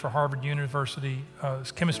together for Harvard University's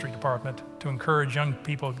chemistry department to encourage young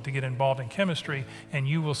people to get involved in chemistry, and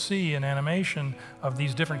you will see an animation of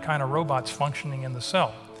these different kind of robots functioning in the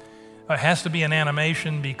cell. It has to be an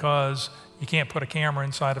animation because you can't put a camera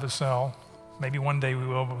inside of a cell. Maybe one day we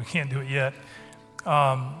will, but we can't do it yet.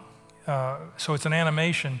 So it's an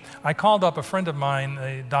animation. I called up a friend of mine,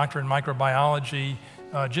 a doctor in microbiology,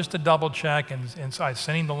 just to double check, and so I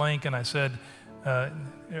sent him the link, and I said,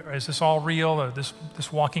 is this all real? Or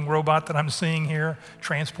this walking robot that I'm seeing here,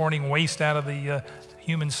 transporting waste out of the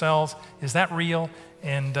human cells, is that real?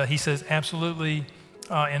 And he says, absolutely.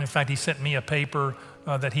 And in fact, he sent me a paper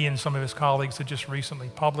that he and some of his colleagues had just recently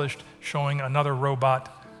published showing another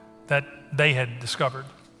robot that they had discovered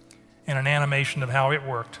and an animation of how it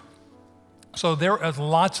worked. So there is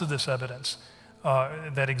lots of this evidence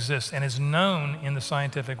that exists and is known in the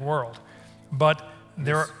scientific world. But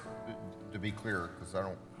there are... To be clear, because I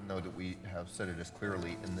don't know that we have said it as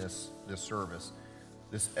clearly in this service,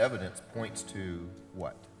 this evidence points to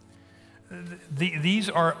what? These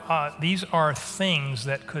are things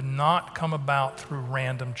that could not come about through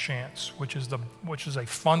random chance, which is a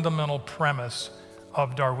fundamental premise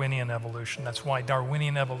of Darwinian evolution. That's why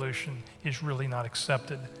Darwinian evolution is really not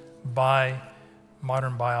accepted by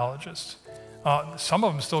modern biologists. Some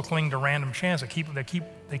of them still cling to random chance.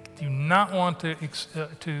 They do not want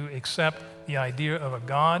to accept the idea of a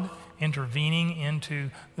God intervening into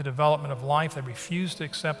the development of life. They refuse to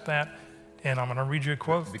accept that. And I'm going to read you a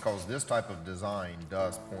quote. Because this type of design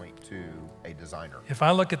does point to a designer. If I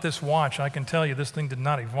look at this watch, I can tell you this thing did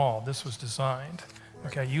not evolve. This was designed.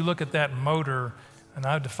 Right. Okay, you look at that motor, and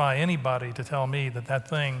I defy anybody to tell me that that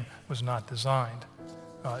thing was not designed.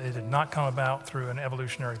 It did not come about through an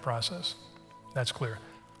evolutionary process. That's clear.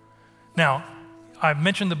 Now, I've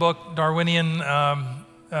mentioned the book Darwinian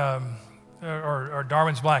or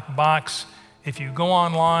Darwin's Black Box. If you go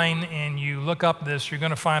online and you look up this, you're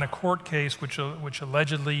going to find a court case which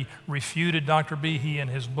allegedly refuted Dr. Behe in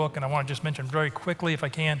his book. And I want to just mention very quickly, if I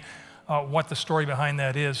can, what the story behind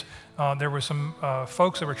that is. There were some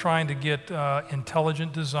folks that were trying to get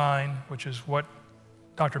intelligent design, which is what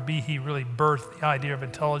Dr. Behe really birthed the idea of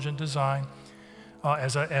intelligent design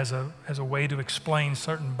as a way to explain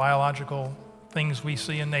certain biological things we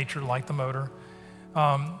see in nature, like the motor.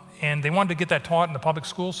 And they wanted to get that taught in the public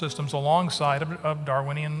school systems alongside of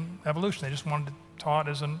Darwinian evolution. They just wanted it taught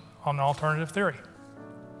as an alternative theory.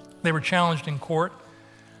 They were challenged in court.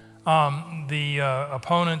 The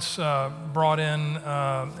opponents brought in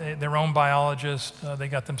their own biologist. They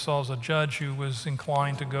got themselves a judge who was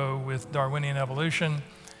inclined to go with Darwinian evolution.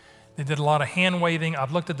 They did a lot of hand-waving.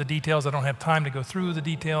 I've looked at the details. I don't have time to go through the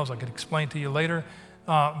details. I could explain to you later.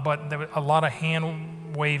 But there was a lot of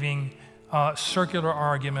hand-waving, circular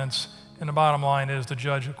arguments, and the bottom line is the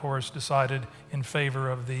judge, of course, decided in favor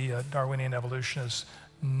of the Darwinian evolutionists.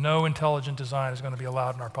 No intelligent design is going to be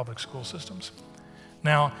allowed in our public school systems.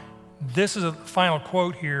 Now, this is a final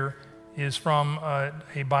quote here is from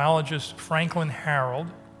a biologist, Franklin Harold.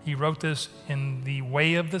 He wrote this in The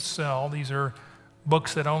Way of the Cell. These are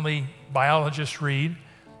books that only biologists read.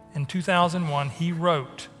 In 2001, he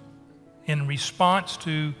wrote, in response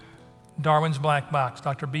to Darwin's Black Box,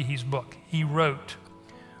 Dr. Behe's book, he wrote,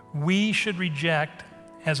 "We should reject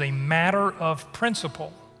as a matter of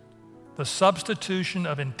principle the substitution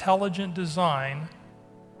of intelligent design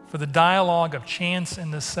for the dialogue of chance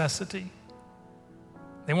and necessity."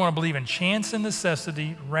 They want to believe in chance and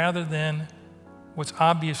necessity rather than what's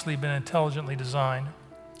obviously been intelligently designed.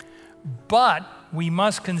 But we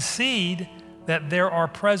must concede that there are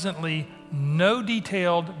presently no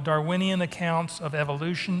detailed Darwinian accounts of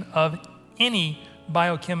evolution of any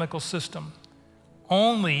biochemical system,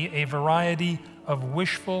 only a variety of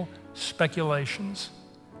wishful speculations.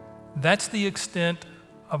 That's the extent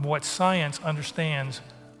of what science understands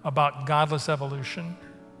about godless evolution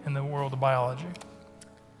in the world of biology.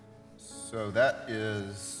 So that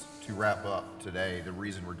is, to wrap up today, the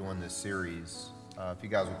reason we're doing this series. If you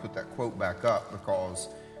guys will put that quote back up, because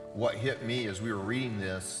what hit me as we were reading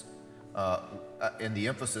this, and the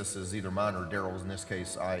emphasis is either mine or Darrell's in this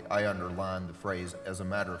case, I underlined the phrase, as a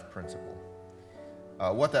matter of principle.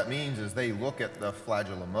 What that means is they look at the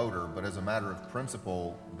flagellum motor, but as a matter of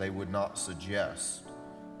principle, they would not suggest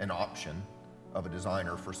an option of a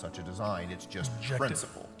designer for such a design. It's just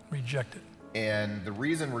principle. Reject it. And the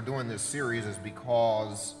reason we're doing this series is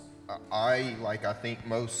because I think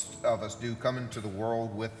most of us do, come into the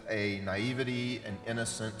world with a naivety and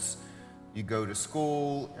innocence. You go to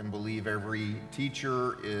school and believe every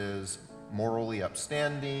teacher is morally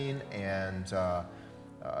upstanding and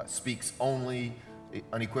speaks only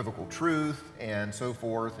unequivocal truth and so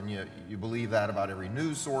forth, and you believe that about every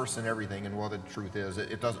news source and everything. And the truth is,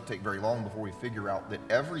 it doesn't take very long before we figure out that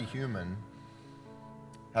every human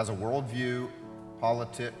has a worldview,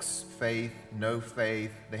 politics, faith, no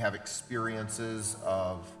faith. They have experiences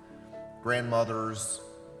of grandmothers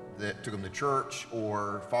that took them to church,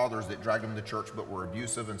 or fathers that dragged them to church but were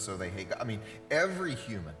abusive, and so they hate God. I mean, every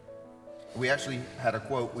human. We actually had a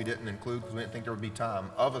quote we didn't include because we didn't think there would be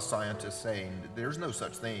time, of a scientist saying that there's no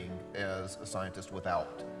such thing as a scientist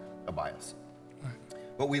without a bias. Right.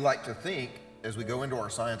 But we like to think, as we go into our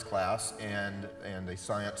science class and a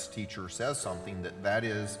science teacher says something, that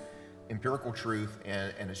is empirical truth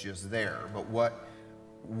and it's just there. But what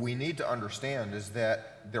we need to understand is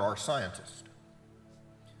that there are scientists.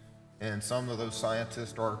 And some of those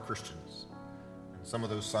scientists are Christians. And some of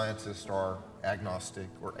those scientists are agnostic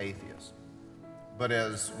or atheists. But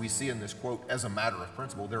as we see in this quote, as a matter of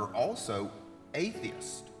principle, there are also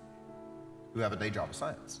atheists who have a day job of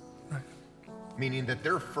science. Right. Meaning that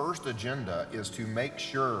their first agenda is to make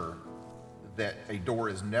sure that a door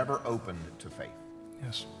is never opened to faith.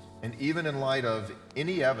 Yes. And even in light of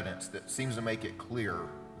any evidence that seems to make it clear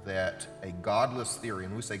that a godless theory,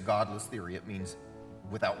 and when we say godless theory, it means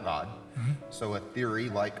without God. Mm-hmm. So a theory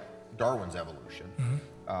like Darwin's evolution,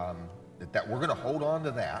 that we're going to hold on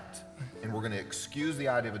to that, and we're going to excuse the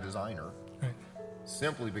idea of a designer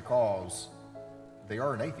simply because they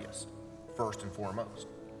are an atheist, first and foremost.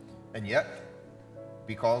 And yet,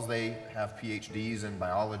 because they have PhDs in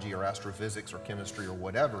biology or astrophysics or chemistry or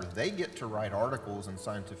whatever, they get to write articles in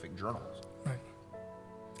scientific journals. Right.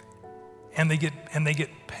 And they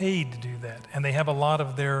get paid to do that. And they have a lot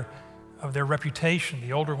of their reputation.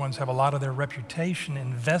 The older ones have a lot of their reputation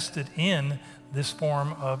invested in this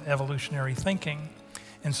form of evolutionary thinking.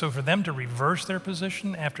 And so for them to reverse their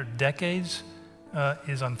position after decades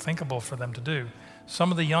is unthinkable for them to do.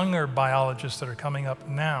 Some of the younger biologists that are coming up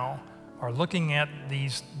now are looking at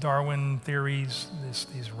these Darwin theories,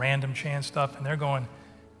 these random chance stuff, and they're going,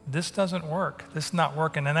 this doesn't work. This is not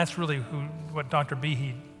working. And that's really what Dr.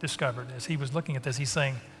 Behe discovered. As he was looking at this, he's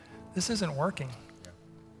saying, this isn't working.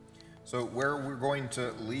 So where we're going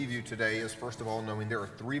to leave you today is, first of all, knowing there are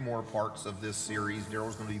 3 more parts of this series.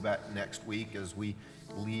 Darell's going to be back next week as we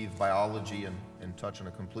leave biology and touch on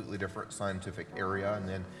a completely different scientific area. And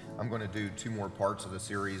then I'm going to do 2 more parts of the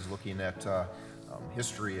series looking at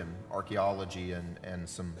history and archaeology and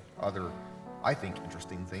some other, I think,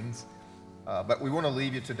 interesting things. But we want to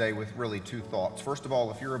leave you today with really 2 thoughts. First of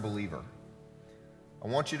all, if you're a believer, I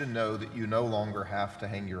want you to know that you no longer have to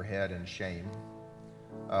hang your head in shame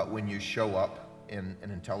when you show up in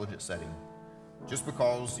an intelligent setting. Just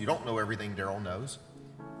because you don't know everything Darell knows,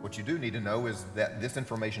 what you do need to know is that this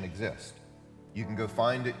information exists. You can go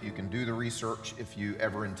find it, you can do the research if you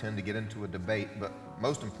ever intend to get into a debate, but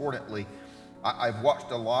most importantly, I've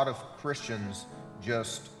watched a lot of Christians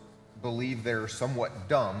just believe they're somewhat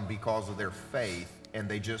dumb because of their faith, and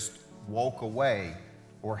they just walk away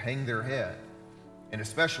or hang their head. And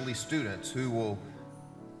especially students who will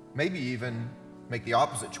maybe even make the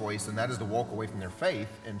opposite choice, and that is to walk away from their faith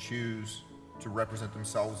and choose to represent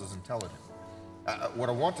themselves as intelligent. What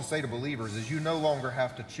I want to say to believers is you no longer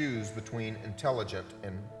have to choose between intelligent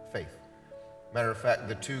and faith. Matter of fact,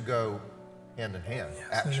 the 2 go hand in hand,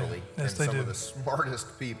 actually. Yes, and some of the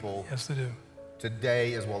smartest people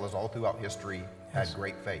today, as well as all throughout history, had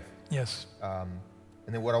great faith. Yes. And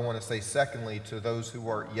then what I want to say secondly to those who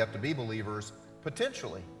are yet to be believers,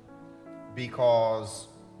 potentially, because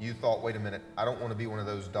you thought, wait a minute, I don't want to be one of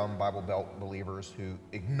those dumb Bible Belt believers who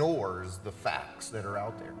ignores the facts that are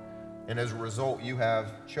out there. And as a result, you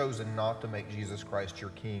have chosen not to make Jesus Christ your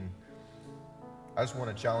King. I just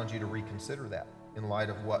want to challenge you to reconsider that in light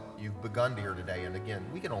of what you've begun to hear today. And again,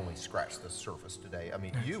 we can only scratch the surface today. I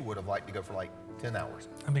mean, you would have liked to go for like 10 hours.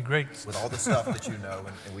 That'd be great. With all the stuff that you know,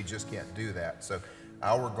 and we just can't do that. So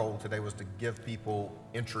our goal today was to give people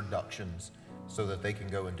introductions so that they can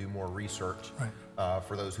go and do more research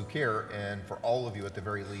for those who care, and for all of you at the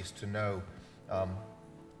very least to know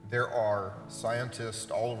there are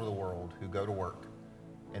scientists all over the world who go to work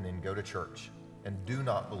and then go to church and do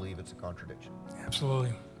not believe it's a contradiction.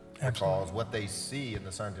 Absolutely. Because what they see in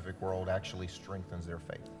the scientific world actually strengthens their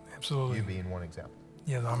faith. Absolutely. You being one example.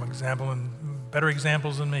 Yeah, I'm an example, and better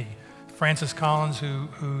examples than me. Francis Collins,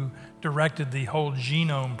 who directed the whole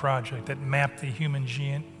genome project that mapped the human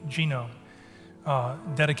genome,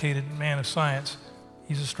 dedicated man of science.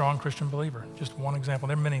 He's a strong Christian believer. Just one example.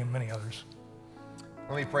 There are many, many others.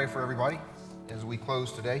 Let me pray for everybody as we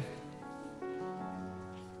close today.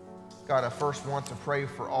 God, I first want to pray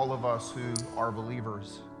for all of us who are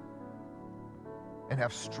believers and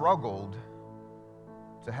have struggled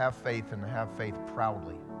to have faith and to have faith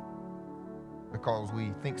proudly, because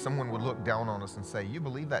we think someone would look down on us and say, you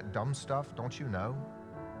believe that dumb stuff? Don't you know?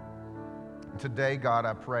 And today, God,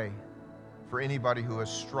 I pray for anybody who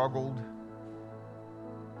has struggled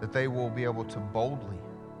that they will be able to boldly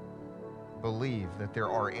believe that there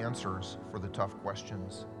are answers for the tough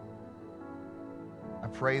questions. I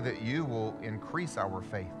pray that you will increase our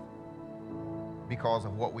faith because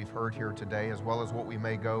of what we've heard here today, as well as what we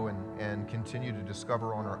may go and continue to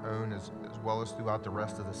discover on our own, as well as throughout the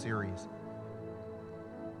rest of the series.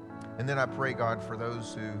 And then I pray, God, for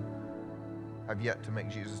those who have yet to make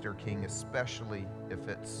Jesus their King, especially if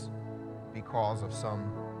it's because of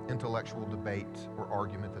some intellectual debate or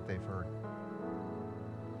argument that they've heard.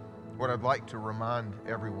 What I'd like to remind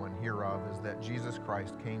everyone here of is that Jesus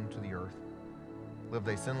Christ came to the earth, lived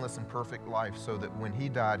a sinless and perfect life so that when he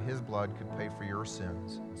died, his blood could pay for your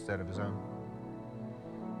sins instead of his own.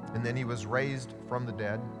 And then he was raised from the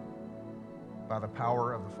dead by the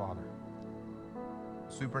power of the Father,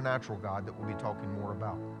 a supernatural God that we'll be talking more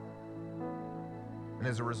about. And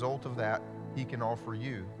as a result of that, he can offer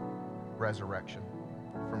you resurrection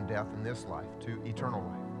from death in this life to eternal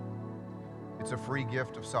life. It's a free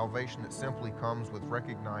gift of salvation that simply comes with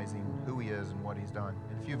recognizing who he is and what he's done.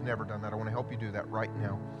 And if you've never done that, I want to help you do that right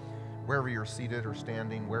now. Wherever you're seated or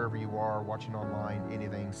standing, wherever you are, watching online,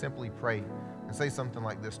 anything, simply pray and say something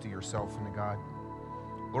like this to yourself and to God.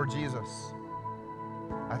 Lord Jesus,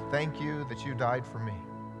 I thank you that you died for me.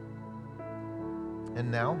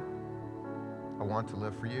 And now, I want to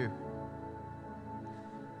live for you.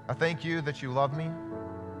 I thank you that you love me.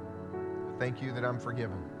 I thank you that I'm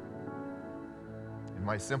forgiven. And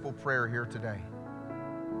my simple prayer here today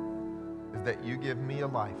is that you give me a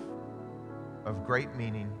life of great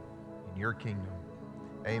meaning in your kingdom.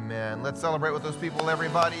 Amen. Let's celebrate with those people,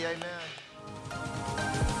 everybody. Amen.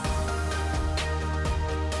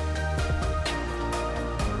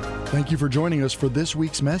 Thank you for joining us for this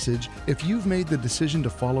week's message. If you've made the decision to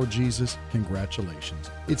follow Jesus, congratulations.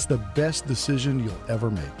 It's the best decision you'll ever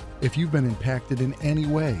make. If you've been impacted in any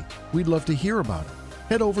way, we'd love to hear about it.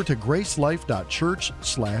 Head over to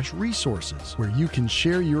gracelife.church/resources, where you can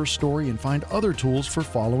share your story and find other tools for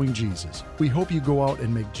following Jesus. We hope you go out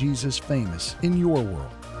and make Jesus famous in your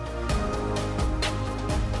world.